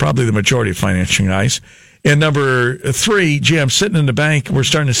probably the majority of financial guys. And number 3, I'm sitting in the bank. We're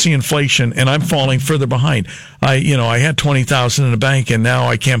starting to see inflation, and I'm falling further behind. I had $20,000 in the bank, and now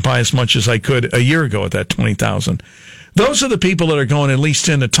I can't buy as much as I could a year ago at that $20,000. Those are the people that are going at least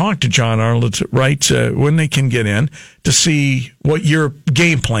in to talk to John Arnold, right, when they can get in to see what your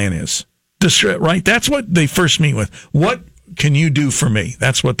game plan is. Right? That's what they first meet with. What can you do for me?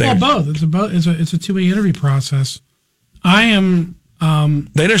 That's what they. Well, both. It's a two-way interview process. I am.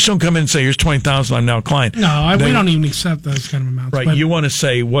 They just don't come in and say, "Here's $20,000. I'm now a client." No, we don't even accept those kind of amounts. Right? You want to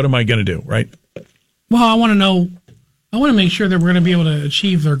say, "What am I going to do?" Right? Well, I want to know. I want to make sure that we're going to be able to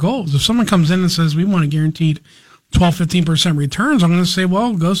achieve their goals. If someone comes in and says we want a guaranteed 12-15% returns, I'm going to say,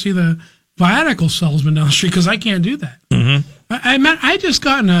 well, go see the Viatical salesman down the street because I can't do that. Mm-hmm. I just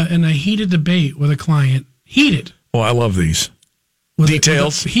got in a heated debate with a client. Heated. Well, I love these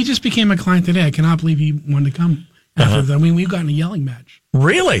details. He just became a client today. I cannot believe he wanted to come after that. I mean, we've gotten a yelling match.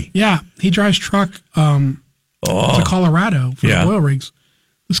 Really? Yeah. He drives truck to Colorado for the oil rigs.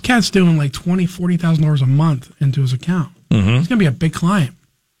 This cat's doing like $20,000, $40,000 a month into his account. Mm-hmm. He's going to be a big client.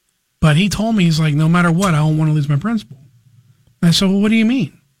 But he told me, he's like, no matter what, I don't want to lose my principal. And I said, well, what do you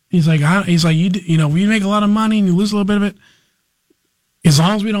mean? He's like, we make a lot of money and you lose a little bit of it, as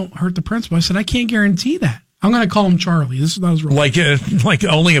long as we don't hurt the principal. I said, I can't guarantee that. I'm going to call him Charlie. That was wrong. Like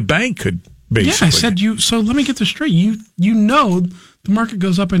only a bank could, basically. Yeah, I said, so let me get this straight. You know the market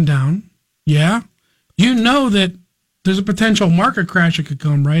goes up and down. Yeah. You know that there's a potential market crash that could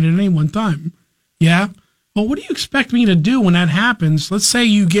come, right, at any one time. Yeah. Well, what do you expect me to do when that happens? Let's say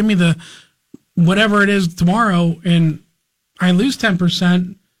you give me the whatever it is tomorrow and I lose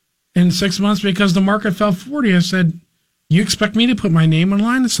 10% in 6 months because the market fell 40. I said, you expect me to put my name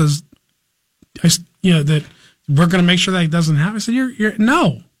online that says, that we're going to make sure that it doesn't happen? I said, you're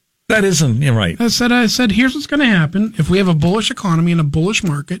no. That isn't, you're right. I said, here's what's going to happen. If we have a bullish economy and a bullish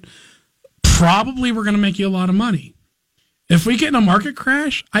market, probably we're going to make you a lot of money. If we get in a market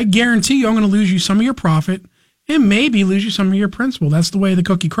crash, I guarantee you I'm going to lose you some of your profit and maybe lose you some of your principal. That's the way the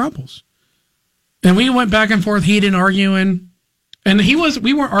cookie crumbles. And we went back and forth, heated, arguing. And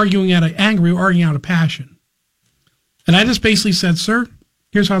we weren't arguing out of anger, we were arguing out of passion. And I just basically said, sir,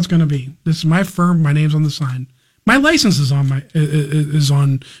 here's how it's going to be. This is my firm, my name's on the sign. My license is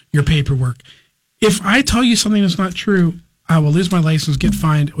on your paperwork. If I tell you something that's not true, I will lose my license, get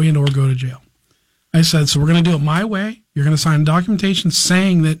fined, or go to jail. I said, so we're going to do it my way. You're going to sign documentation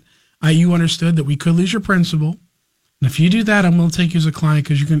saying that you understood that we could lose your principal, And if you do that, I'm going to take you as a client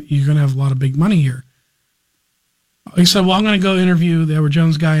because you're going to have a lot of big money here. He said, well, I'm going to go interview the Edward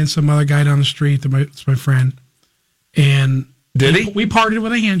Jones guy and some other guy down the street. That's my friend. And did he? We parted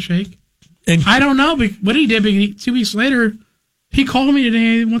with a handshake. And I don't know what he did, but 2 weeks later, he called me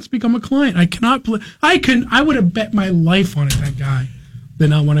today and wants to become a client. I cannot I would have bet my life on it, that guy.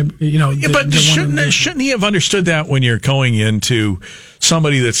 Then I want to, but shouldn't he have understood that when you're going into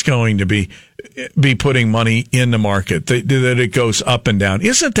somebody that's going to be putting money in the market, that it goes up and down?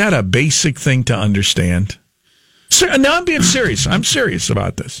 Isn't that a basic thing to understand? Now I'm being serious. I'm serious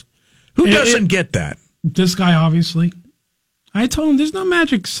about this. Who doesn't get that? This guy, obviously. I told him there's no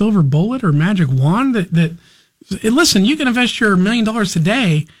magic silver bullet or magic wand that listen, you can invest your $1 million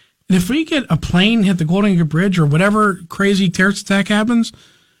today, and if we get a plane hit the Golden Gate Bridge or whatever crazy terrorist attack happens,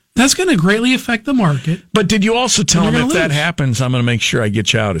 that's going to greatly affect the market. But did you also tell him if that happens, I'm going to make sure I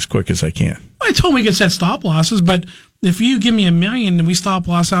get you out as quick as I can? I told him we could set stop losses, but if you give me $1 million and we stop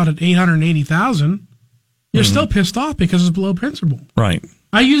loss out at 880,000, you're still pissed off because it's below principal. Right.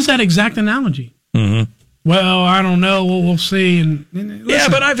 I use that exact analogy. Mm-hmm. Well, I don't know. We'll see. And yeah,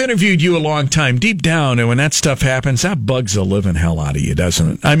 but I've interviewed you a long time. Deep down, and when that stuff happens, that bugs the living hell out of you, doesn't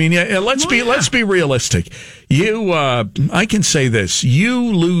it? I mean, let's be realistic. You, I can say this: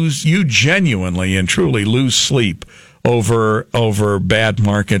 you genuinely and truly lose sleep over bad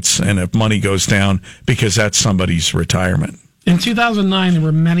markets, and if money goes down because that's somebody's retirement. In 2009, there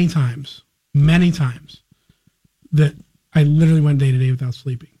were many times that I literally went day to day without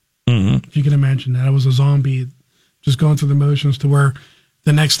sleeping. Mm-hmm. If you can imagine that. I was a zombie just going through the motions to where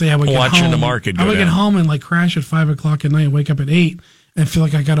the next day I would get home. Watching the market go down. Get home and crash at 5 o'clock at night and wake up at 8 and feel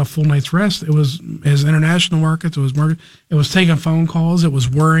like I got a full night's rest. It was international markets. It was taking phone calls. It was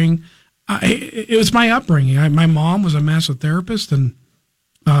worrying. It was my upbringing. My mom was a massive therapist, and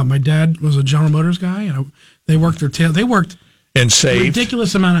my dad was a General Motors guy. And they worked their tail. They worked and saved a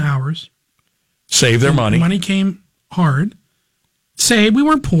ridiculous amount of hours. Saved their money. Money came hard. Saved. We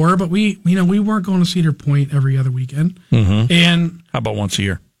weren't poor, but we weren't going to Cedar Point every other weekend. Mm-hmm. And how about once a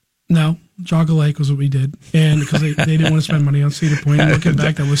year? No, Jogga Lake was what we did, and because they didn't want to spend money on Cedar Point. Looking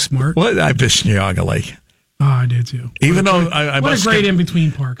back, that was smart. Well, I miss Jogga Lake. Oh, I did too. Even though I what a great in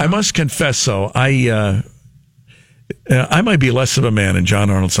between park. I must confess, though, I might be less of a man in John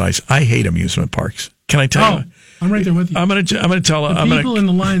Arnold's eyes. I hate amusement parks. Can I tell you? I'm right there with you. I'm going to tell the people in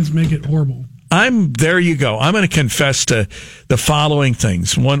the lines make it horrible. There you go. I'm going to confess to the following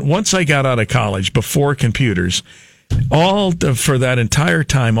things. Once I got out of college, before computers, for that entire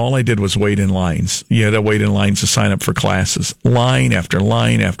time, all I did was wait in lines. You had to wait in lines to sign up for classes, line after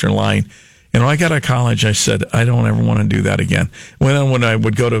line after line. And when I got out of college, I said, I don't ever want to do that again. When I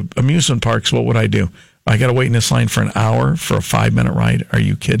would go to amusement parks, what would I do? I got to wait in this line for an hour for a 5-minute ride. Are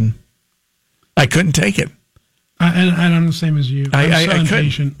you kidding? I couldn't take it. I'm the same as you. I'm so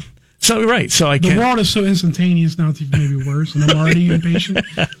impatient. So right, so the world is so instantaneous now. It's maybe worse, and I'm already impatient.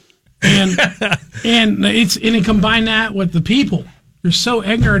 And combine that with the people. They're so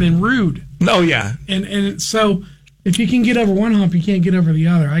ignorant and rude. Oh yeah. And so if you can get over one hump, you can't get over the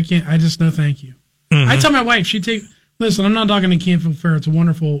other. I can't. I just no, thank you. Mm-hmm. I tell my wife, listen. I'm not talking to Canfield Fair. It's a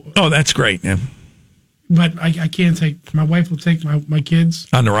wonderful. Oh, that's great. Yeah. But I can't take. My wife will take my kids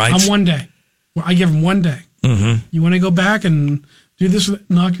on the rides on one day. Well, I give them one day. Mm-hmm. You want to go back and do this,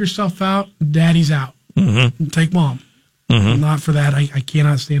 knock yourself out, daddy's out. Mm-hmm. Take mom. Mm-hmm. Not for that. I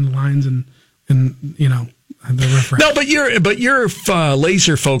cannot stand the lines and the riffraff. No, but you're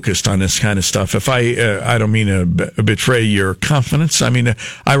laser focused on this kind of stuff. If I don't mean to betray your confidence. I mean,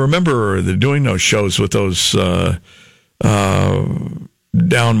 I remember doing those shows with those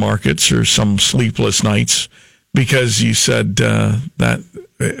down markets or some sleepless nights because you said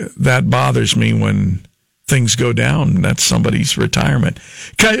that bothers me when things go down. That's somebody's retirement.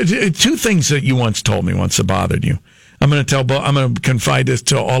 2 things that you once told me that bothered you. I'm going to confide this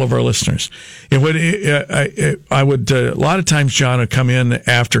to all of our listeners. I would a lot of times John would come in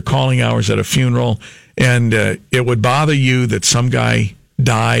after calling hours at a funeral, and it would bother you that some guy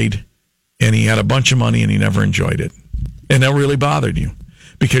died and he had a bunch of money and he never enjoyed it, and that really bothered you.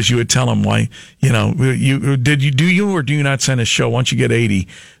 Because you would tell them why, do you or do you not send a show? Once you get 80,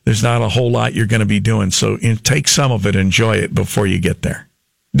 there's not a whole lot you're going to be doing. So take some of it, enjoy it before you get there.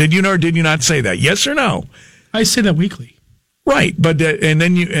 Did you know or did you not say that? Yes or no? I say that weekly. Right, but and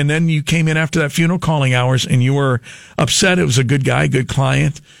then you came in after that funeral calling hours and you were upset. It was a good guy, good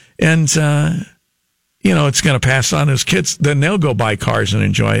client, and it's going to pass on his kids. Then they'll go buy cars and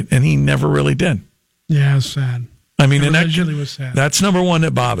enjoy it, and he never really did. Yeah, it's sad. I mean, and that was sad. That's number one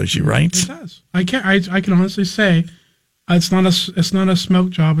that bothers you, right? It does. I can honestly say, it's not a smoke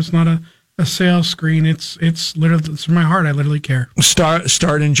job. It's not a a sales screen. It's literally, it's from my heart. I literally care.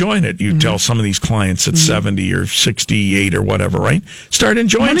 Start enjoying it. You tell some of these clients at 70 or 68 or whatever, right? Start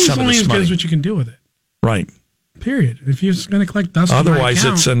enjoying some of this money. Money's only as good as what you can do with it. Right. Period. If you're going to collect dust, otherwise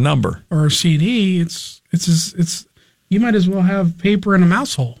it's a number or a CD. It's you might as well have paper in a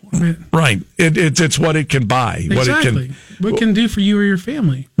mouse hole. I mean, right. It's what it can buy. Exactly. What it can do for you or your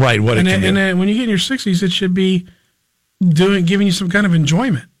family. Right. What and it can do. And when you get in your 60s, it should be giving you some kind of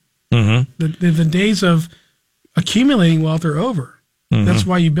enjoyment. Mm-hmm. The days of accumulating wealth are over. Mm-hmm. That's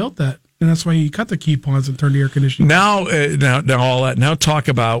why you built that, and that's why you cut the coupons and turned the air conditioning. Now all that. Now talk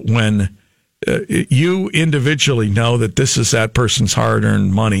about when you individually know that this is that person's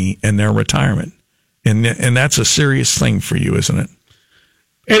hard-earned money and their retirement, and that's a serious thing for you, isn't it?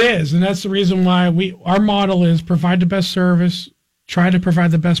 It is, and that's the reason why our model is provide the best service, try to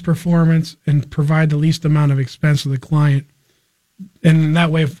provide the best performance, and provide the least amount of expense to the client. And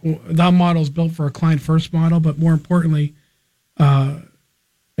that way, that model is built for a client-first model, but more importantly, from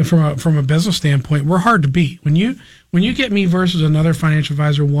a business standpoint, we're hard to beat. When you get me versus another financial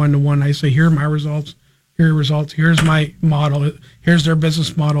advisor one-to-one, I say, here are my results, here are your results, here's my model, here's their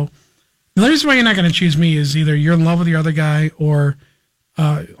business model. The reason why you're not going to choose me is either you're in love with the other guy or,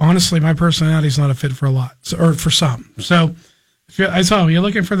 honestly, my personality is not a fit for a lot, or for some. So I saw you're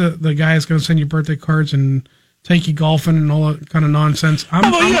looking for the guy that's going to send you birthday cards and take you golfing and all that kind of nonsense.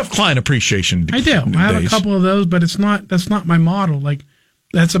 You have client appreciation. I do. I have a couple of those, but that's not my model. Like,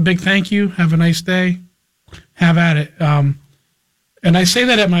 that's a big thank you. Have a nice day. Have at it. And I say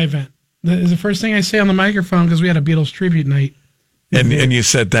that at my event. The first thing I say on the microphone, because we had a Beatles tribute night. And you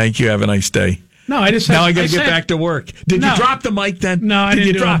said thank you. Have a nice day. No, I just said, now I got to get back to work. Did you drop the mic then? No, I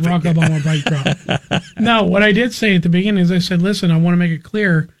didn't do a Barack Obama mic drop. No, what I did say at the beginning is I said, listen, I want to make it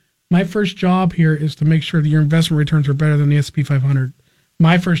clear. My first job here is to make sure that your investment returns are better than the S&P 500.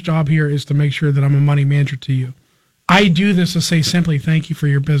 My first job here is to make sure that I'm a money manager to you. I do this to say simply thank you for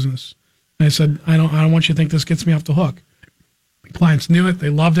your business. And I said, I don't want you to think this gets me off the hook. Clients knew it. They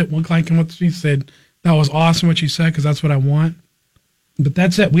loved it. One client came up to me and said, that was awesome what you said because that's what I want. But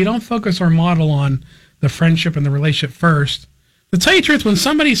that's it. We don't focus our model on the friendship and the relationship first. To tell you the truth, when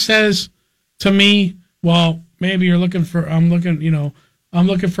somebody says to me, well, maybe I'm looking for a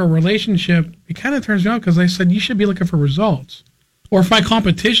relationship, it kind of turns me off because I said you should be looking for results. Or if my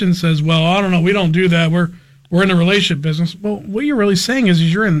competition says, well, I don't know, we don't do that. We're in the relationship business. Well, what you're really saying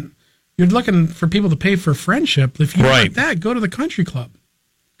is you're looking for people to pay for friendship. If you like that, go to the country club.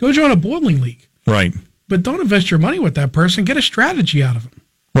 Go join a bowling league. Right. But don't invest your money with that person. Get a strategy out of them.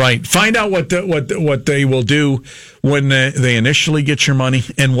 Right. Find out what they will do when they initially get your money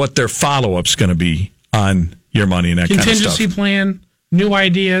and what their follow-up's going to be on your money and that kind of stuff. Contingency plan, new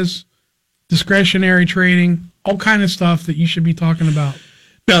ideas, discretionary trading, all kind of stuff that you should be talking about.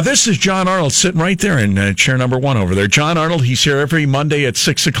 Now, this is John Arnold sitting right there in chair number 1 over there. John Arnold, he's here every Monday at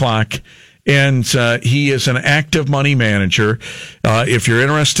 6 o'clock, and he is an active money manager. If you're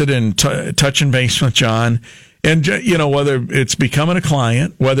interested in touching base with John, and whether it's becoming a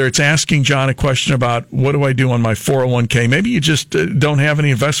client, whether it's asking John a question about what do I do on my 401k, maybe you just don't have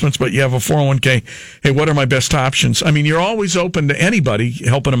any investments, but you have a 401k. Hey, what are my best options? I mean, you're always open to anybody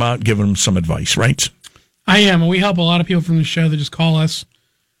helping them out, giving them some advice, right? I am, and we help a lot of people from the show that just call us.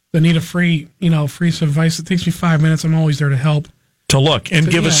 They need a free some advice. It takes me 5 minutes. I'm always there to help. To look and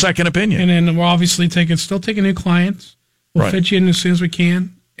give a second opinion. And then we're obviously still taking new clients. We'll fit you in as soon as we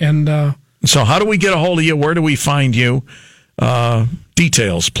can. And so how do we get a hold of you? Where do we find you?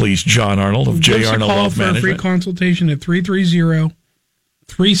 Details, please, John Arnold of J. Arnold Wealth Management. Call for a free consultation at 330-36...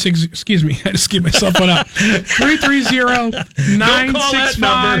 Excuse me, I just gave myself one up.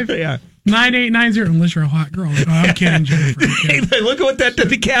 330-965... 9890, unless you're a hot girl. No, I'm kidding, Jennifer. Hey, look at what that did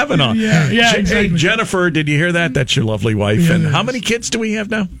to Kavanaugh. Yeah, exactly. Hey, Jennifer, did you hear that? That's your lovely wife. Yeah, and how many kids do we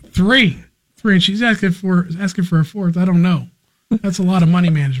have now? 3. And she's asking for a fourth. I don't know. That's a lot of money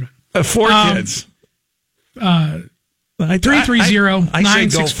management. 4 kids.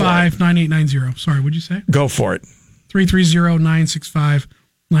 330-965-9890. Sorry, what'd you say? Go for it.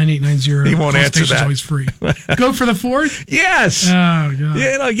 330-965-9890. He won't answer that. Always free. Go for the 4th? Yes. Oh,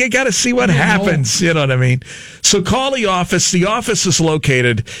 God. You got to see what happens. You know what I mean? So call the office. The office is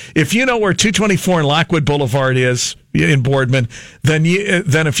located. If you know where 224 and Lockwood Boulevard is in Boardman, then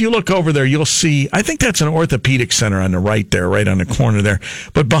if you look over there, you'll see, I think that's an orthopedic center on the right there, right on the corner there.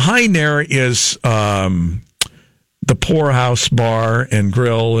 But behind there is the Poorhouse Bar and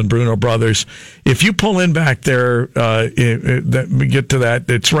Grill and Bruno Brothers. If you pull in back there, we get to that.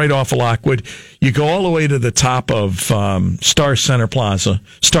 It's right off of Lockwood. You go all the way to the top of Star Center,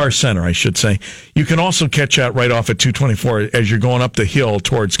 I should say. You can also catch that right off at 224 as you're going up the hill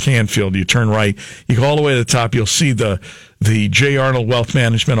towards Canfield. You turn right. You go all the way to the top. You'll see the J. Arnold Wealth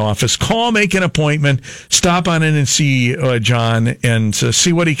Management office. Call, make an appointment, stop on in and see John and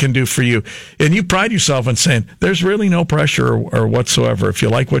see what he can do for you. And you pride yourself in saying there's really no pressure or whatsoever. If you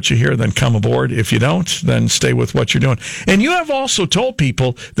like what you hear, then come aboard. If you don't, then stay with what you're doing. And you have also told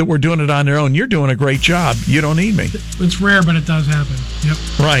people that we're doing it on their own. You're doing a great job. You don't need me. It's rare, but it does happen. Yep.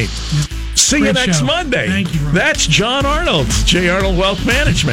 Right. Yep. See you next Monday. Thank you, Ron. That's John Arnold, J. Arnold Wealth Management.